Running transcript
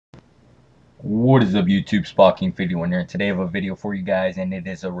What is up, YouTube? Spot Video here. Today I have a video for you guys, and it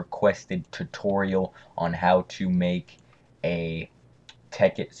is a requested tutorial on how to make a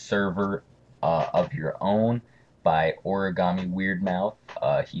Tekkit server of your own by oragamiwierdmouth.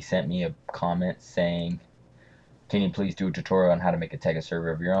 He sent me a comment saying, can you please do a tutorial on how to make a Tekkit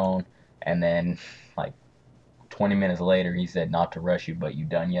server of your own? And then like 20 minutes later he said not to rush you, but you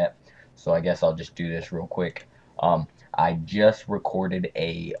done yet? So I guess I'll just do this real quick. I just recorded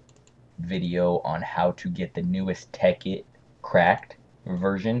a video on how to get the newest Tekkit cracked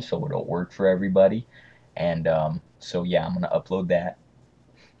version so it'll work for everybody, and so yeah, I'm gonna upload that.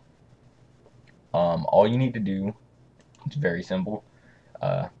 All you need to do, it's very simple.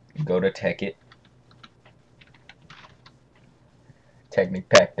 Go to Tekkit,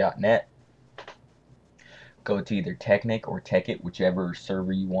 technicpack.net, go to either Technic or Tekkit, whichever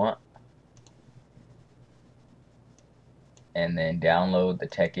server you want, and then download the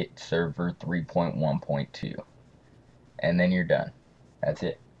Tekkit server 3.1.2, and then you're done. That's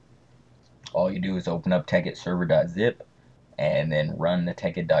it. All you do is open up Tekkit server.zip and then run the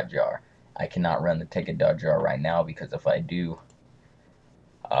Tekkit.jar. I cannot run the Tekkit.jar right now because if I do,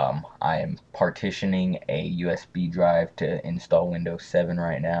 I am partitioning a USB drive to install Windows 7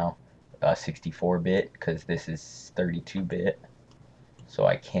 right now, 64-bit, because this is 32-bit, so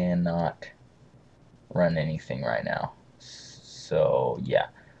I cannot run anything right now. So yeah,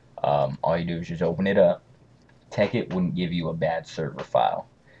 all you do is just open it up. Tekkit wouldn't give you a bad server file,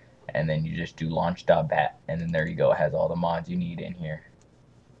 and then you just do launch.bat, and then there you go. It has all the mods you need in here.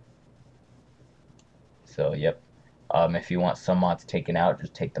 So yep, if you want some mods taken out,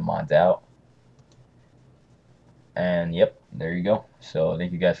 just take the mods out, and yep, there you go. So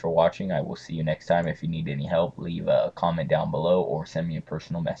thank you guys for watching. I will see you next time. If you need any help, leave a comment down below or send me a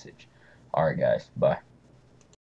personal message. Alright guys, bye.